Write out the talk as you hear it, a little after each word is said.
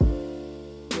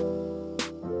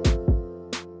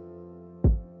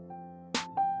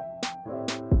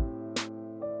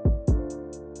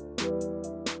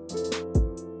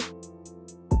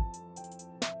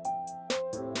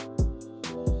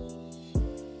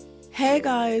Hey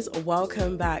guys,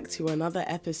 welcome back to another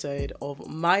episode of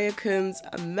Mayakan's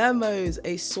Memos,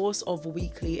 a source of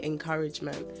weekly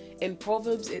encouragement. In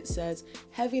Proverbs it says,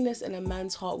 heaviness in a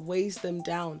man's heart weighs them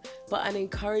down, but an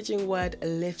encouraging word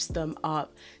lifts them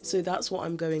up. So that's what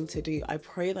I'm going to do. I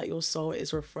pray that your soul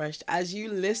is refreshed as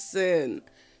you listen.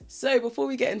 So before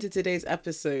we get into today's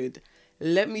episode,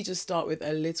 let me just start with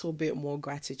a little bit more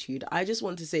gratitude. I just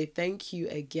want to say thank you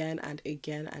again and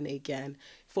again and again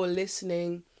for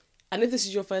listening. And if this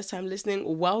is your first time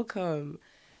listening, welcome.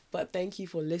 But thank you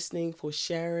for listening, for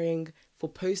sharing, for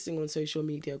posting on social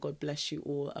media. God bless you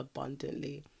all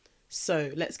abundantly.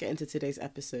 So let's get into today's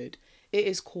episode. It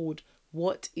is called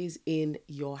What is in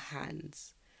Your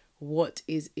Hands? What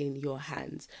is in your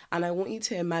hands? And I want you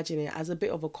to imagine it as a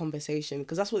bit of a conversation,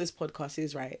 because that's what this podcast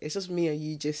is, right? It's just me and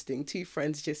you gisting, two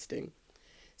friends gisting.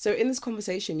 So in this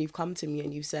conversation, you've come to me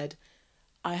and you've said,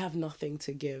 I have nothing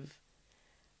to give.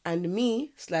 And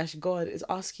me/God is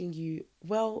asking you,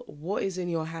 well, what is in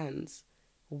your hands?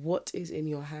 What is in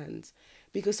your hands?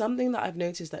 Because something that I've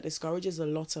noticed that discourages a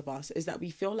lot of us is that we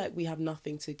feel like we have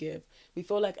nothing to give. We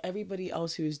feel like everybody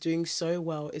else who is doing so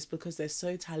well is because they're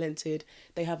so talented,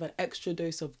 they have an extra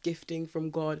dose of gifting from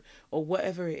God, or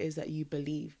whatever it is that you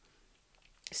believe.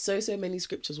 So many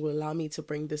scriptures will allow me to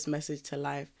bring this message to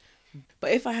life.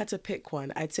 But if I had to pick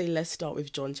one, I'd say let's start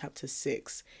with John chapter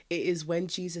 6. It is when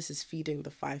Jesus is feeding the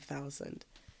 5,000.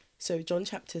 So John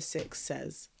chapter 6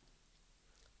 says,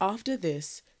 after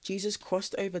this, Jesus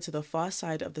crossed over to the far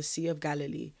side of the Sea of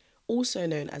Galilee, also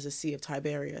known as the Sea of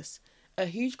Tiberias. A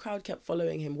huge crowd kept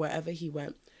following him wherever he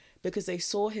went, because they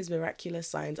saw his miraculous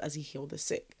signs as he healed the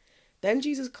sick. Then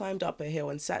Jesus climbed up a hill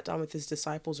and sat down with his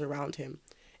disciples around him.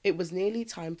 It was nearly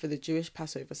time for the Jewish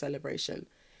Passover celebration.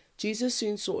 Jesus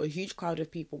soon saw a huge crowd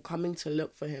of people coming to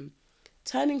look for him.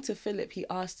 Turning to Philip, he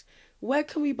asked, where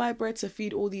can we buy bread to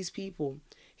feed all these people?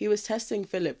 He was testing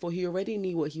Philip, for he already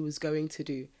knew what he was going to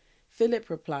do.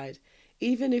 Philip replied,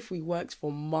 even if we worked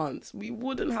for months, we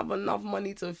wouldn't have enough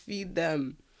money to feed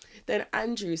them. Then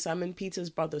Andrew, Simon Peter's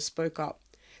brother, spoke up.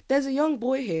 There's a young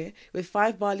boy here with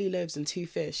 5 barley loaves and 2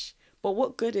 fish. But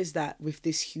what good is that with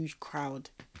this huge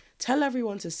crowd? Tell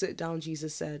everyone to sit down,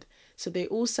 Jesus said. So they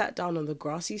all sat down on the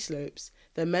grassy slopes.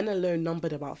 The men alone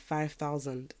numbered about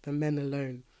 5,000. The men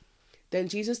alone. Then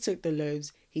Jesus took the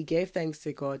loaves. He gave thanks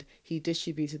to God. He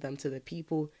distributed them to the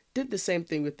people. Did the same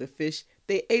thing with the fish.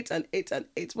 They ate and ate and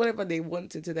ate whatever they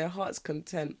wanted to their heart's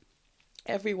content.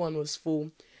 Everyone was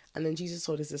full. And then Jesus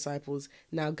told his disciples,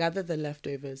 now gather the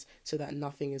leftovers so that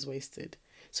nothing is wasted.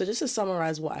 So just to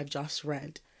summarize what I've just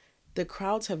read, the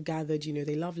crowds have gathered,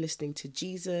 they love listening to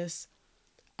Jesus.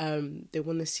 They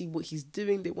want to see what he's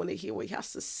doing. They want to hear what he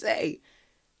has to say.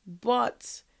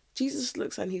 But Jesus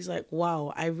looks and he's like,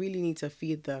 wow, I really need to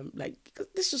feed them.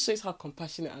 This just shows how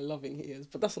compassionate and loving he is.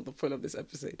 But that's not the point of this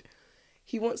episode.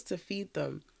 He wants to feed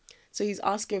them. So he's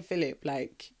asking Philip,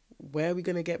 where are we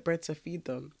going to get bread to feed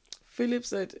them? Philip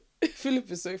said, Philip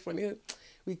is so funny.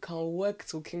 We can't work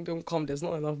till kingdom come. There's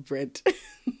not enough bread.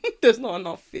 There's not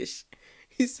enough fish.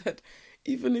 He said,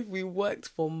 even if we worked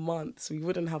for months, we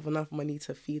wouldn't have enough money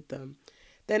to feed them.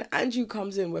 Then Andrew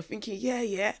comes in. We're thinking,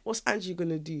 yeah, what's Andrew going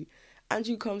to do?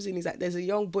 Andrew comes in. He's like, there's a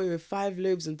young boy with 5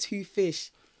 loaves and 2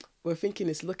 fish. We're thinking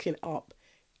it's looking up.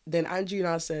 Then Andrew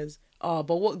now says, but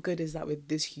what good is that with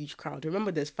this huge crowd?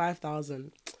 Remember, there's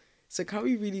 5,000. So can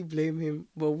we really blame him?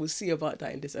 Well, we'll see about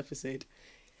that in this episode.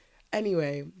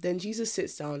 Anyway, then Jesus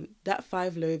sits down, that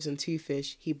 5 loaves and 2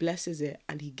 fish, he blesses it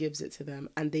and he gives it to them,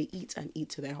 and they eat and eat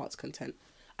to their heart's content.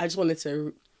 I just wanted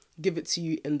to give it to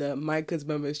you in the Micah's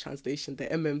Memos translation, the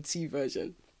MMT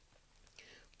version.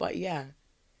 But yeah,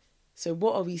 so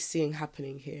what are we seeing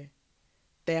happening here?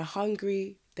 They're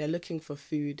hungry, they're looking for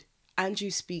food. Andrew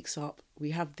speaks up,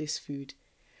 we have this food.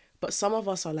 But some of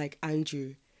us are like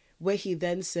Andrew, where he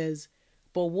then says,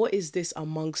 but what is this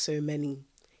among so many?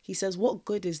 He says, what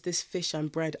good is this fish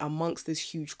and bread amongst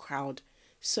this huge crowd?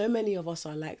 So many of us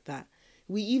are like that.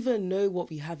 We even know what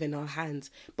we have in our hands,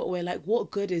 but we're like,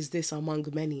 what good is this among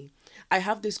many? I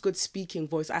have this good speaking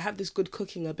voice. I have this good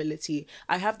cooking ability.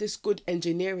 I have this good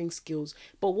engineering skills,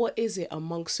 but what is it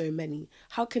among so many?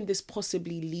 How can this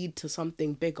possibly lead to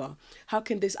something bigger? How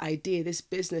can this idea, this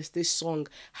business, this song,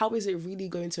 how is it really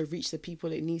going to reach the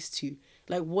people it needs to?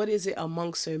 What is it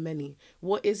among so many?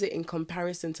 What is it in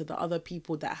comparison to the other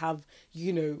people that have,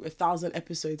 1,000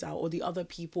 episodes out, or the other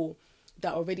people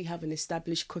that already have an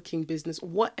established cooking business?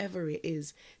 Whatever it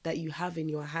is that you have in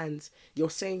your hands, you're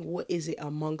saying, what is it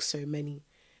among so many?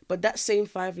 But that same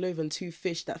 5 loaves and 2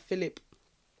 fish that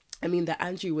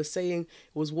Andrew was saying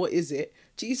was, what is it?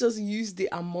 Jesus used it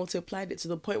and multiplied it to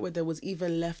the point where there was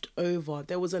even left over.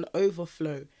 There was an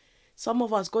overflow. Some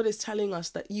of us, God is telling us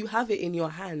that you have it in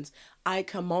your hands. I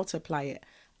can multiply it.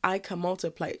 I can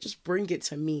multiply it. Just bring it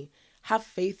to me. Have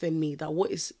faith in me that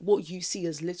what you see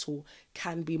as little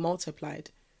can be multiplied.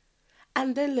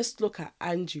 And then let's look at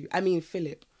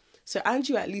Philip. So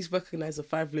Andrew at least recognized the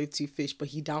 5 loaves, 2 fish, but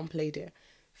he downplayed it.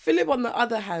 Philip, on the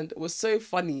other hand, was so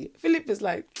funny. Philip is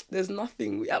like, there's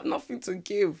nothing. We have nothing to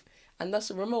give. And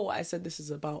remember what I said this is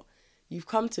about. You've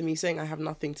come to me saying I have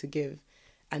nothing to give.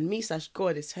 And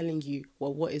me/God is telling you,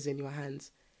 well, what is in your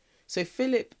hands? So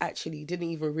Philip actually didn't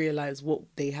even realize what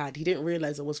they had. He didn't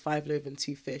realize it was 5 loaves and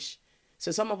 2 fish.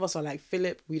 So some of us are like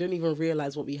Philip, we don't even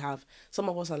realize what we have. Some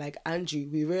of us are like Andrew,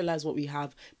 we realize what we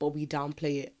have, but we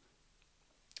downplay it.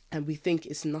 And we think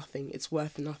it's nothing, it's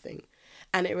worth nothing.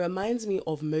 And it reminds me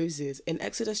of Moses in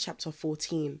Exodus chapter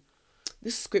 14.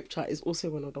 This scripture is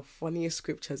also one of the funniest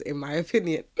scriptures in my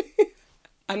opinion.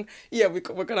 And yeah, we're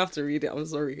going to have to read it, I'm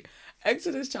sorry.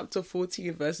 Exodus chapter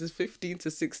 14 verses 15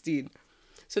 to 16.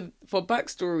 So for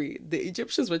backstory, the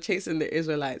Egyptians were chasing the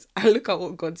Israelites. And look at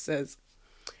what God says.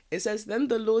 It says, then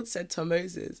the Lord said to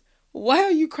Moses, why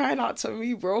are you crying out to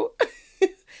me, bro?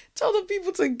 Tell the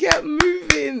people to get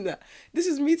moving. This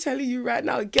is me telling you right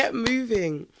now, get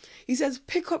moving. He says,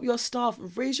 pick up your staff,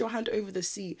 raise your hand over the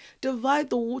sea, divide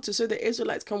the water so the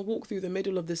Israelites can walk through the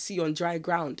middle of the sea on dry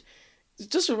ground.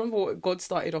 Just remember what God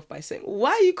started off by saying.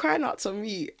 Why are you crying out to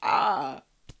me? That's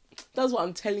what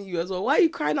I'm telling you as well. Why are you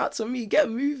crying out to me? Get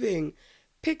moving.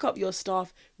 Pick up your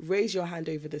staff, raise your hand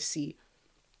over the sea.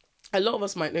 A lot of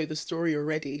us might know the story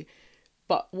already,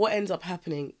 but what ends up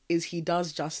happening is he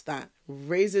does just that,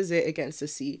 raises it against the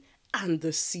sea, and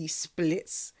the sea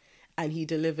splits, and he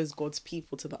delivers God's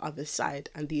people to the other side.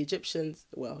 And the Egyptians,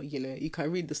 well, you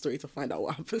can read the story to find out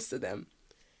what happens to them.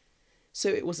 So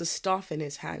it was a staff in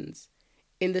his hands.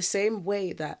 In the same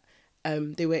way that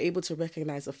they were able to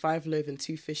recognize the 5 loaves and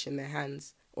 2 fish in their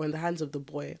hands, or in the hands of the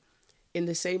boy, in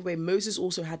the same way, Moses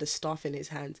also had a staff in his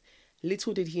hand.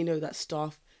 Little did he know that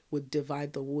staff would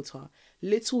divide the water.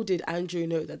 Little did Andrew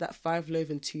know that 5 loaves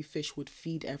and 2 fish would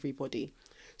feed everybody.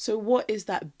 So what is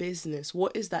that business?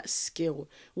 What is that skill?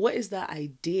 What is that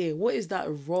idea? What is that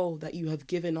role that you have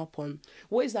given up on?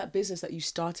 What is that business that you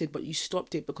started but you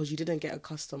stopped it because you didn't get a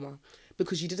customer?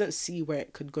 Because you didn't see where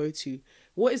it could go to?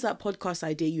 What is that podcast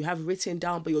idea you have written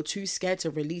down but you're too scared to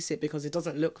release it because it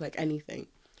doesn't look like anything?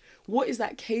 What is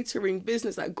that catering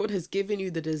business that God has given you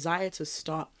the desire to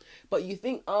start, but you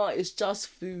think, it's just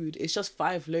food. It's just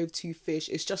 5 loaves, 2 fish.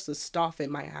 It's just a staff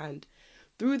in my hand.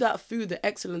 Through that food, the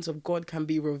excellence of God can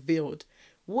be revealed.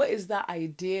 What is that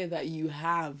idea that you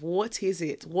have? What is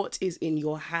it? What is in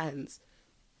your hands?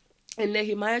 In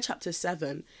Nehemiah chapter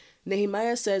 7,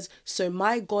 Nehemiah says, so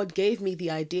my God gave me the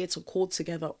idea to call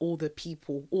together all the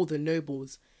people, all the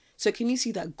nobles. So can you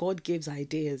see that God gives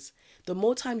ideas? The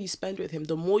more time you spend with him,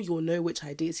 the more you'll know which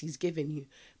ideas he's given you.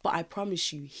 But I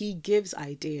promise you, he gives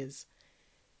ideas.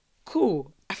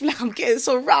 Cool. I feel like I'm getting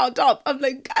so riled up. I'm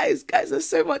like, guys, there's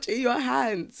so much in your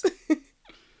hands.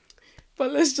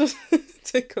 But let's just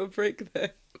take a break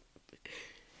there.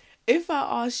 If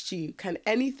I asked you, can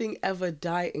anything ever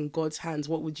die in God's hands,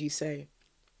 what would you say?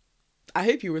 I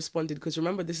hope you responded, because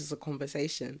remember, this is a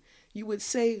conversation. You would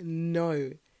say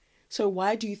no. So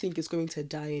why do you think it's going to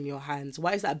die in your hands?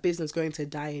 Why is that business going to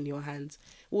die in your hands?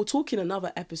 We'll talk in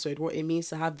another episode what it means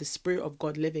to have the Spirit of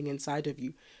God living inside of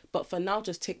you. But for now,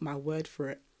 just take my word for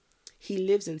it. He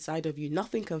lives inside of you.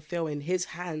 Nothing can fail in his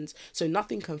hands, so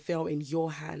nothing can fail in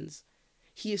your hands.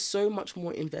 He is so much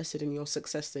more invested in your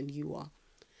success than you are.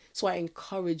 So I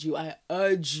encourage you, I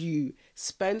urge you,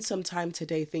 spend some time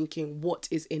today thinking, what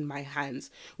is in my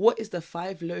hands? What is the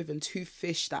 5 loaves and 2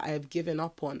 fish that I have given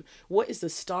up on? What is the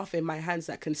staff in my hands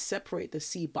that can separate the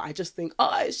sea? But I just think,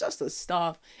 it's just a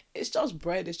staff. It's just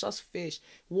bread. It's just fish.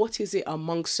 What is it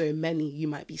among so many, you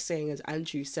might be saying, as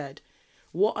Andrew said?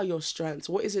 What are your strengths?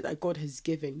 What is it that God has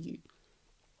given you?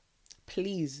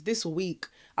 Please, this week,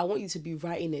 I want you to be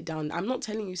writing it down. I'm not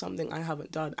telling you something I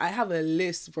haven't done. I have a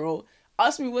list, bro.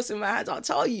 Ask me what's in my hands. I'll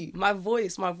tell you. My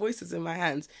voice is in my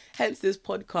hands. Hence this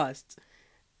podcast.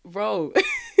 Bro.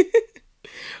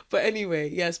 But anyway,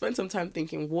 yeah, spend some time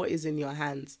thinking what is in your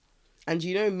hands. And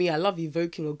you know me, I love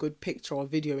evoking a good picture or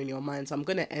video in your mind. So I'm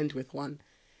going to end with one.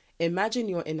 Imagine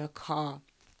you're in a car.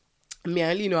 I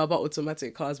only know about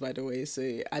automatic cars, by the way.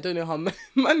 So I don't know how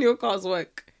manual cars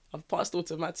work. I've passed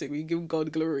automatic. We give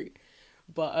God glory.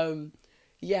 But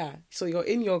yeah, so you're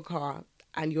in your car.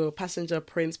 And you're a passenger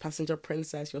prince, passenger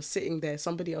princess, you're sitting there,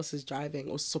 somebody else is driving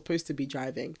or supposed to be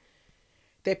driving.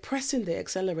 They're pressing the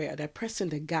accelerator, they're pressing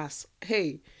the gas.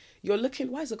 Hey, You're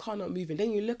looking, why is the car not moving?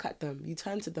 Then you look at them, you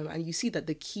turn to them, and you see that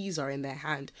the keys are in their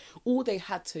hand. All they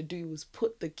had to do was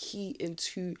put the key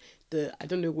into the, I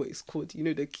don't know what it's called,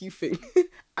 the key thing,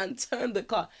 and turn the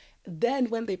car. Then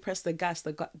when they press the gas,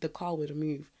 the car would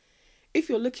move. If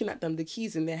you're looking at them, the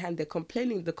keys in their hand, they're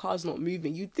complaining the car's not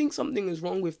moving. You'd think something is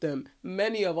wrong with them.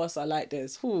 Many of us are like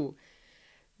this.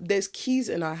 There's keys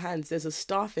in our hands. There's a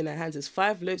staff in our hands. There's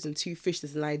 5 loaves and 2 fish.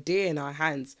 There's an idea in our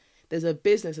hands. There's a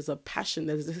business. There's a passion.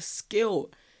 There's a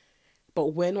skill.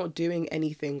 But we're not doing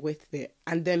anything with it.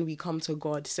 And then we come to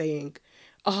God saying,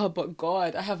 but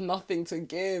God, I have nothing to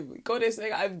give. God is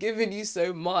saying, I've given you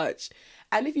so much.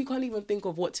 And if you can't even think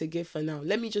of what to give for now,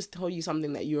 let me just tell you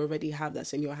something that you already have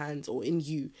that's in your hands or in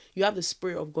you. You have the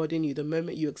Spirit of God in you the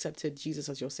moment you accepted Jesus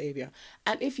as your Savior.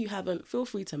 And if you haven't, feel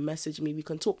free to message me. We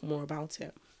can talk more about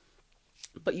it.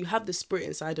 But you have the Spirit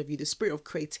inside of you, the Spirit of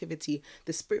creativity,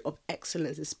 the Spirit of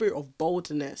excellence, the Spirit of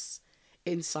boldness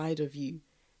inside of you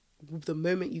the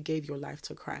moment you gave your life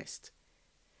to Christ.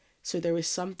 So there is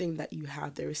something that you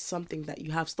have. There is something that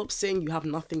you have. Stop saying you have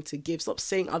nothing to give. Stop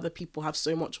saying other people have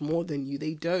so much more than you.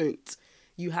 They don't.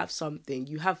 You have something.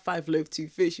 You have 5 loaves, 2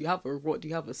 fish. You have a rod.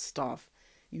 You have a staff.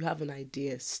 You have an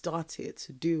idea. Start it.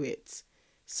 Do it.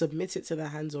 Submit it to the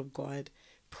hands of God.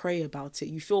 Pray about it.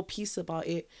 You feel peace about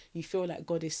it. You feel like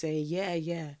God is saying,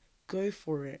 yeah, go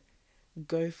for it.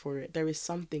 Go for it. There is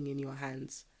something in your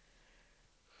hands.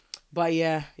 But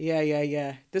yeah.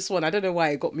 This one, I don't know why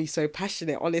it got me so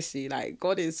passionate, honestly. Like,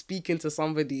 God is speaking to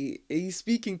somebody. He's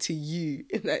speaking to you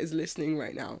that is listening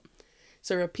right now.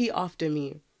 So repeat after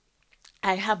me.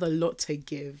 I have a lot to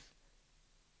give.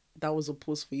 That was a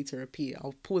pause for you to repeat.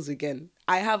 I'll pause again.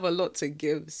 I have a lot to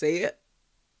give. Say it.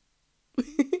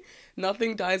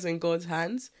 Nothing dies in God's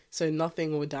hands, so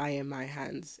nothing will die in my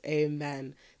hands.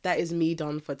 Amen. That is me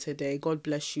done for today. God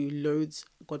bless you loads.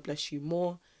 God bless you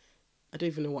more. I don't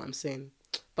even know what I'm saying.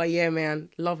 But yeah, man,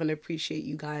 love and appreciate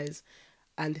you guys.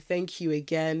 And thank you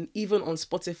again. Even on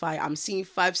Spotify, I'm seeing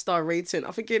 5-star rating.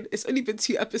 I'm thinking it's only been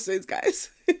 2 episodes, guys.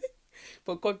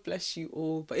 But God bless you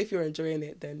all. But if you're enjoying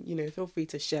it, then, feel free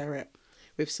to share it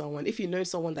with someone. If you know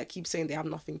someone that keeps saying they have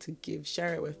nothing to give,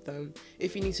 share it with them.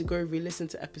 If you need to go re-listen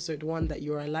to episode 1 that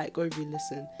you're like, go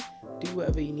re-listen. Do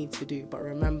whatever you need to do. But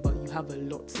remember, you have a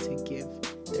lot to give.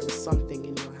 There is something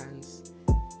in your hands.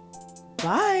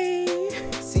 Bye.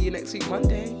 See you next week,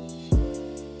 Monday.